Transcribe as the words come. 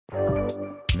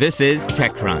This is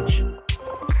TechCrunch.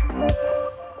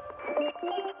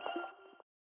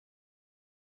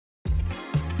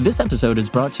 This episode is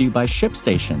brought to you by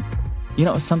ShipStation. You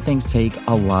know, some things take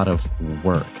a lot of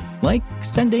work, like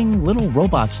sending little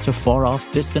robots to far-off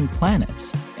distant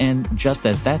planets. And just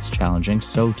as that's challenging,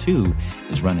 so too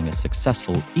is running a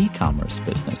successful e-commerce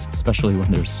business, especially when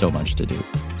there's so much to do.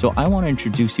 So I want to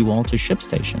introduce you all to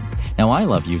ShipStation. Now, I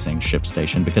love using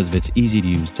ShipStation because of its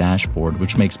easy-to-use dashboard,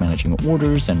 which makes managing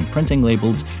orders and printing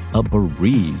labels a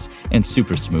breeze and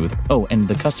super smooth. Oh, and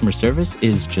the customer service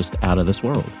is just out of this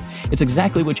world. It's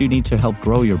exactly what you need to help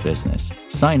grow your business.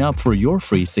 Sign up for your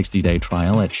free 60-day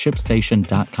trial at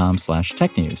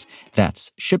shipstation.com/technews.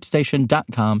 That's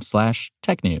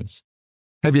shipstation.com/technews.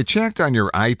 Have you checked on your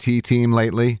IT team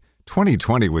lately?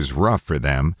 2020 was rough for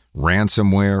them.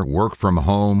 Ransomware, work from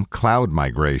home, cloud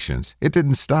migrations. It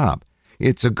didn't stop.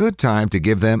 It's a good time to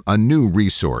give them a new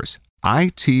resource,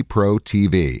 IT Pro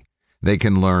TV. They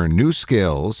can learn new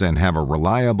skills and have a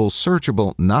reliable,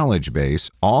 searchable knowledge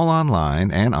base all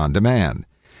online and on demand.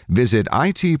 Visit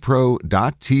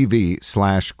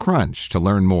itpro.tv/crunch to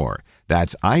learn more.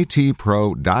 That's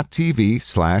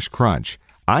itpro.tv/crunch.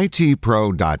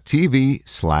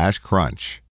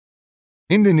 itpro.tv/crunch.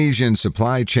 Indonesian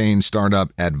supply chain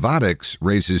startup Advotics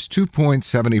raises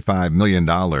 $2.75 million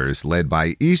led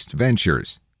by East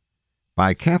Ventures.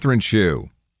 By Catherine Hsu.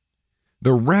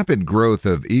 The rapid growth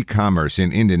of e-commerce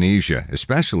in Indonesia,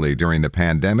 especially during the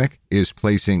pandemic, is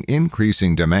placing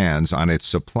increasing demands on its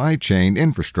supply chain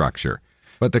infrastructure.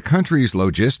 But the country's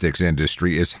logistics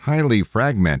industry is highly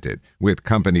fragmented, with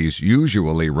companies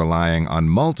usually relying on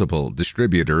multiple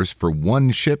distributors for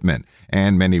one shipment,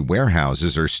 and many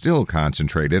warehouses are still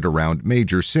concentrated around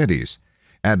major cities.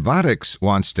 Advotics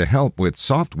wants to help with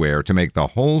software to make the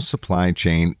whole supply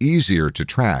chain easier to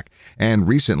track, and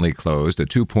recently closed a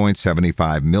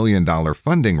 $2.75 million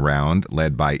funding round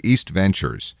led by East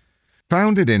Ventures.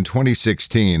 Founded in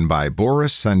 2016 by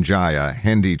Boris Sanjaya,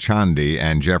 Hendy Chandi,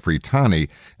 and Jeffrey Tani,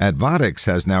 Advotics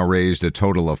has now raised a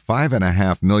total of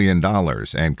 $5.5 million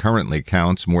and currently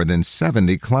counts more than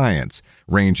 70 clients,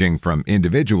 ranging from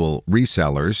individual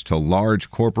resellers to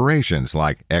large corporations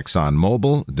like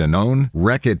ExxonMobil, Danone,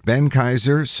 Reckitt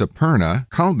Benckiser, Superna,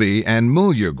 Kalbe, and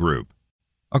Mulya Group.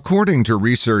 According to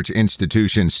research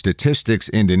institution Statistics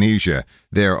Indonesia,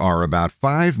 there are about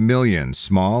 5 million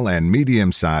small and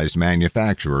medium-sized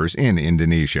manufacturers in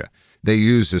Indonesia. They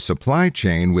use a supply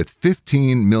chain with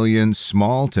 15 million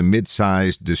small to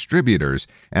mid-sized distributors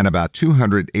and about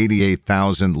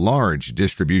 288,000 large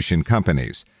distribution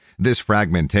companies. This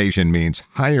fragmentation means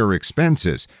higher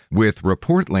expenses, with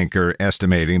ReportLinker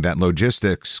estimating that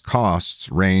logistics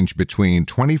costs range between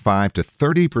 25 to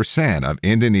 30% of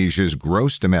Indonesia's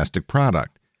gross domestic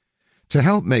product. To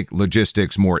help make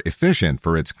logistics more efficient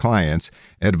for its clients,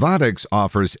 Advotics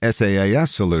offers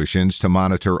SaaS solutions to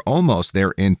monitor almost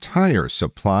their entire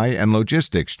supply and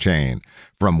logistics chain,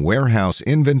 from warehouse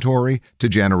inventory to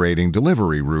generating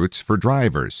delivery routes for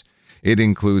drivers. It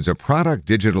includes a product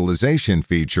digitalization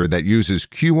feature that uses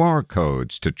QR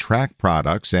codes to track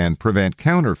products and prevent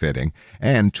counterfeiting,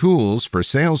 and tools for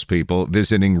salespeople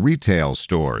visiting retail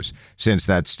stores, since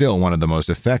that's still one of the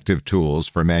most effective tools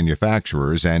for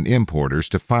manufacturers and importers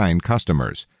to find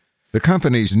customers. The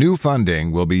company's new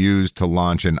funding will be used to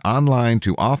launch an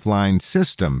online-to-offline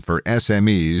system for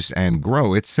SMEs and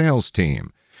grow its sales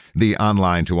team. The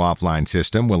online-to-offline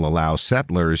system will allow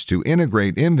settlers to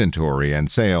integrate inventory and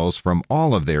sales from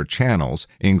all of their channels,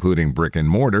 including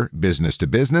brick-and-mortar,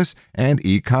 business-to-business, and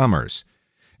e-commerce.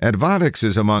 Advotics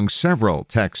is among several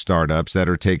tech startups that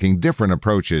are taking different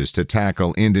approaches to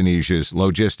tackle Indonesia's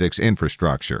logistics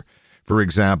infrastructure. For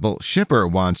example, Shipper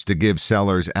wants to give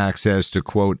sellers access to,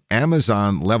 quote,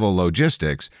 Amazon-level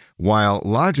logistics, while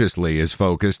Logisly is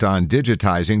focused on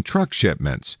digitizing truck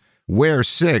shipments.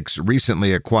 Ware6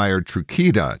 recently acquired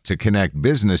Trukita to connect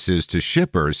businesses to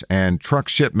shippers, and truck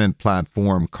shipment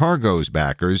platform Cargo's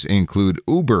backers include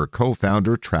Uber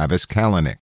co-founder Travis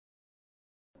Kalanick.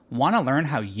 Want to learn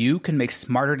how you can make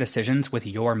smarter decisions with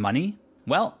your money?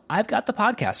 Well, I've got the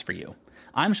podcast for you.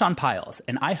 I'm Sean Piles,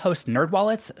 and I host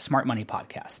NerdWallet's Smart Money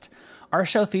Podcast. Our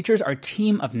show features our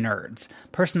team of nerds,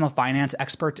 personal finance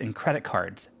experts in credit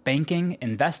cards, banking,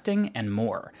 investing, and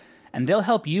more. And they'll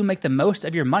help you make the most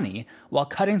of your money while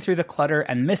cutting through the clutter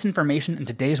and misinformation in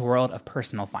today's world of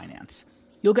personal finance.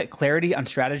 You'll get clarity on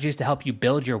strategies to help you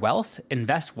build your wealth,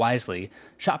 invest wisely,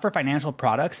 shop for financial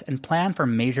products, and plan for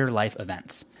major life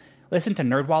events. Listen to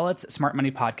NerdWallet's Smart Money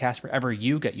Podcast wherever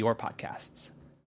you get your podcasts.